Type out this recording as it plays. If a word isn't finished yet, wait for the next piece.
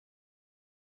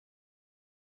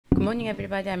Good morning,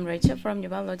 everybody. I'm Rachel from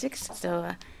Logics.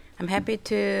 So I'm happy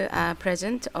to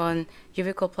present on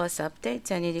EuvicholPlus updates,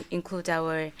 and it includes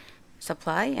our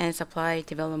supply and supply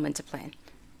development plan.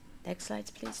 Next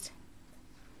slide, please.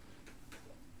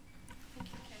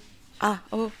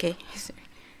 Okay.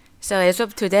 So as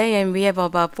of today, and we have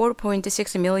about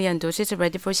 4.6 million doses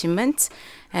ready for shipment.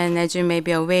 And as you may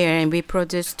be aware, and we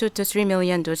produce 2 to 3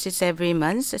 million doses every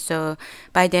month. So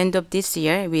by the end of this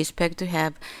year, we expect to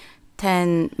have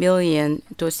 10 million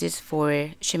doses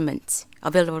for shipments,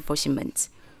 available for shipments.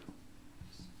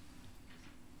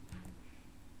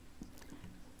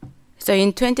 So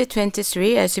in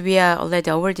 2023, as we are already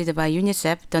awarded by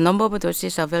UNICEF, the number of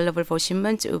doses available for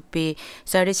shipment would be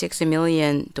 36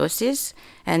 million doses,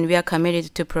 and we are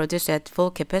committed to produce at full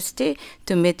capacity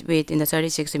to meet with the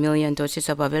 36 million doses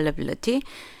of availability.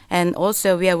 And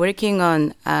also we are working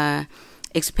on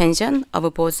expansion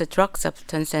of both the drug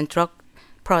substance and drug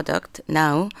product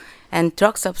now, and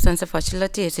drug substance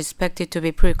facility is expected to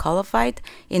be pre-qualified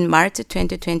in March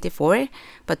 2024,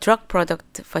 but drug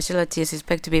product facility is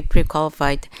expected to be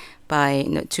pre-qualified by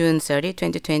June 30,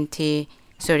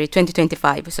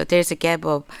 2025. So there's a gap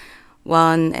of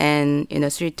 1 and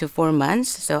 3 to 4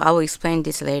 months. So I will explain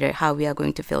this later, how we are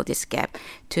going to fill this gap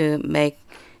to make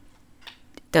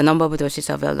the number of doses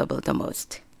available the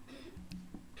most.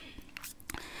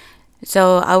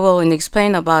 So I will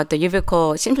explain about the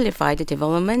Euvichol simplified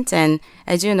development. And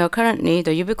as you know, currently the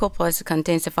EuvicholPlus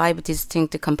contains 5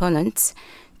 distinct components,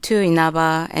 2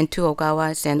 Inaba and 2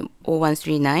 Ogawas and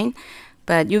 0139.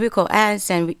 But EuvicholS,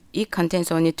 and it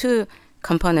contains only 2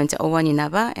 components, 01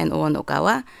 Inaba and 01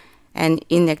 Ogawa, and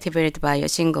inactivated by a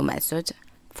single method,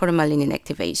 formalin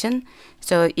inactivation.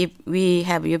 So if we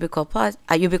have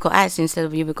EuvicholS instead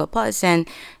of EuvicholPlus, and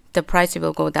the price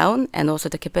will go down, and also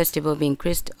the capacity will be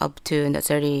increased up to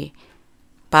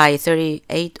by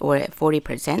 38 or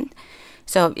 40%.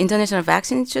 So International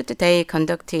Vaccine Institute, they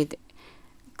conducted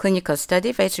clinical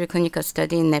study, phase 3 clinical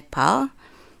study in Nepal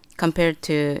compared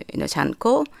to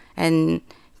Chanco, and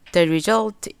the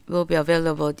result will be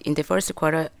available in the first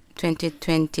quarter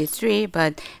 2023,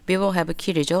 but we will have a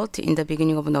key result in the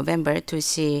beginning of November to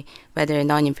see whether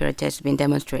non-inferiority has been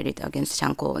demonstrated against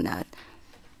Chanco or not.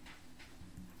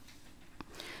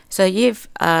 So if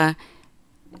the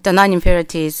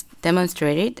non-inferiority is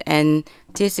demonstrated, and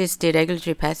this is the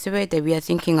regulatory pathway that we are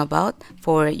thinking about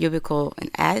for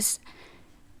EuvicholS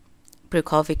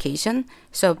pre-qualification.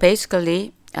 So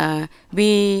basically,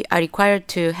 we are required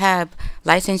to have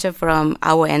licensure from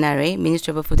our NRA,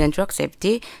 Ministry of Food and Drug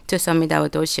Safety, to submit our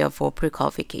dossier for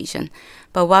pre-qualification.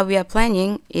 But what we are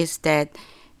planning is that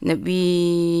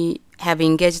we have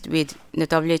engaged with the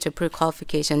WHO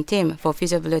pre-qualification team for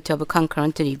feasibility of a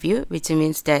concurrent review, which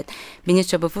means that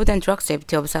Ministry of Food and Drug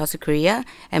Safety of South Korea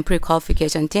and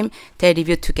pre-qualification team, they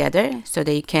review together so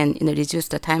they can reduce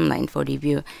the timeline for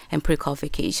review and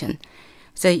pre-qualification.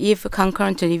 So if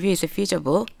concurrent review is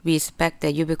feasible, we expect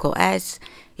that EuvicholS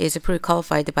is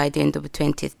pre-qualified by the end of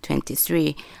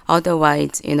 2023.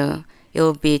 Otherwise, it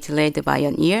will be delayed by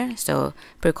a year. So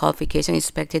pre-qualification is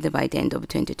expected by the end of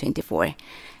 2024.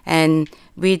 And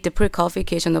with the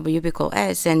pre-qualification of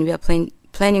EuvicholS, and we are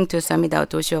planning to submit our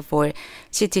dossier for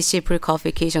CTC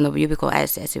pre-qualification of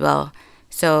EuvicholS as well.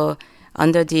 So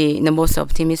under the most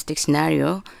optimistic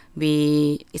scenario,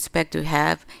 we expect to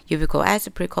have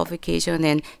EuvicholS pre-qualification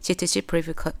and CTC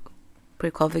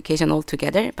pre-qualification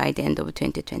altogether by the end of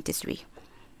 2023.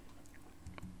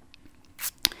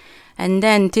 And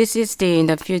then this is the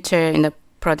future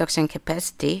production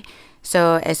capacity.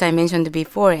 So as I mentioned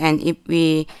before, and if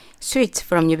we switch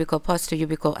from EuvicholPlus to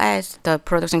EuvicholS, the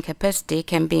production capacity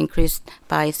can be increased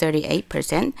by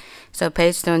 38%. So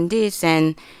based on this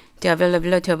and the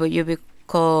availability of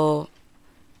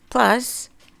EuvicholPlus,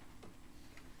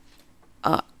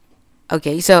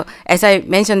 okay, so as I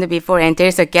mentioned before, and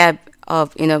there's a gap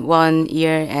of 1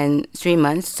 year and 3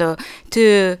 months. So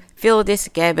to fill this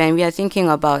gap, and we are thinking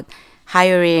about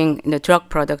hiring the drug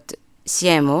product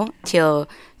CMO till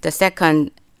the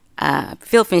second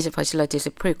fill finish facility is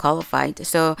pre-qualified.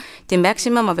 So the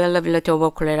maximum availability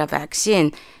of cholera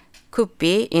vaccine could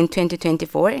be in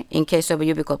 2024, in case of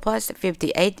EuvicholPlus,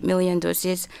 58 million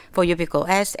doses, for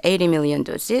EuvicholS, 80 million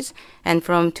doses, and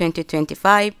from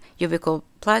 2025,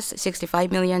 EuvicholPlus,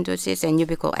 65 million doses, and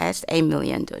EuvicholS, 8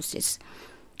 million doses,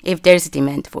 if there's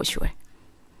demand for sure.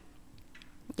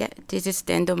 Yeah, this is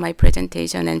the end of my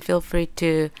presentation, and feel free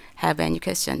to have any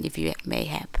question if you may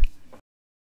have.